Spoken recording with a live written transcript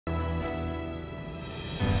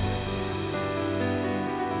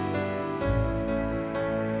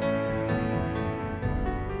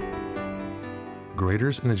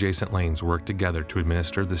Graders in adjacent lanes work together to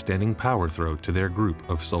administer the standing power throw to their group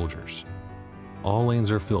of soldiers. All lanes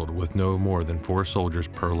are filled with no more than 4 soldiers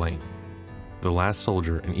per lane. The last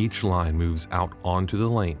soldier in each line moves out onto the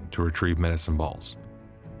lane to retrieve medicine balls.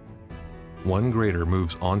 One grader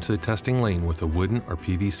moves onto the testing lane with a wooden or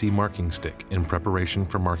PVC marking stick in preparation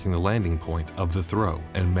for marking the landing point of the throw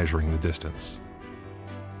and measuring the distance.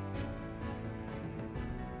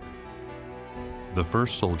 The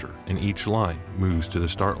first soldier in each line moves to the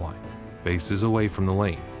start line, faces away from the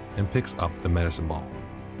lane, and picks up the medicine ball.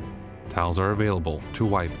 Towels are available to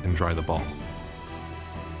wipe and dry the ball.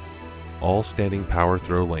 All standing power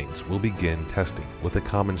throw lanes will begin testing with a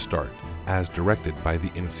common start, as directed by the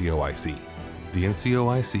NCOIC. The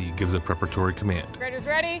NCOIC gives a preparatory command. Graders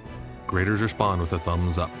ready? Graders respond with a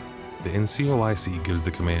thumbs up. The NCOIC gives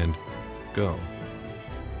the command, go.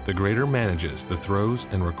 The grader manages the throws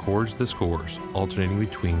and records the scores, alternating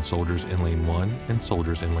between soldiers in lane 1 and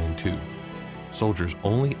soldiers in lane 2. Soldiers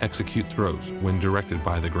only execute throws when directed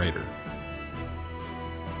by the grader.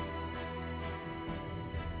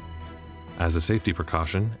 As a safety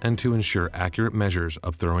precaution and to ensure accurate measures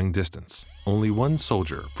of throwing distance, only one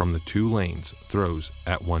soldier from the 2 lanes throws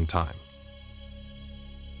at one time.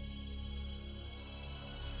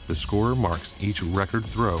 The scorer marks each record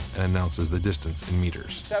throw and announces the distance in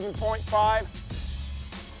meters. 7.5.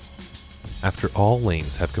 After all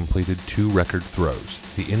lanes have completed 2 record throws,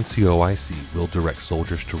 the NCOIC will direct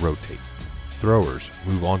soldiers to rotate. Throwers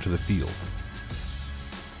move onto the field.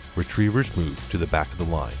 Retrievers move to the back of the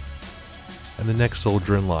line. And the next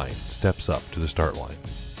soldier in line steps up to the start line.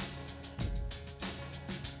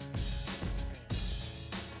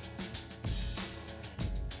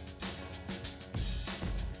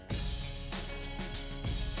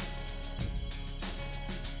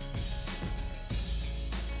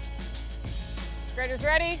 Graders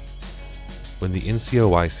ready? When the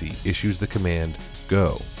NCOIC issues the command,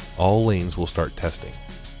 go, all lanes will start testing.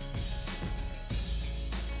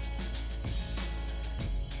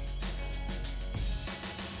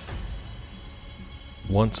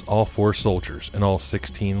 Once all 4 soldiers in all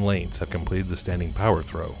 16 lanes have completed the standing power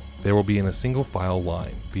throw, they will be in a single file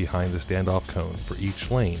line behind the standoff cone for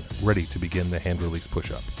each lane, ready to begin the hand release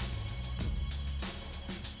push-up.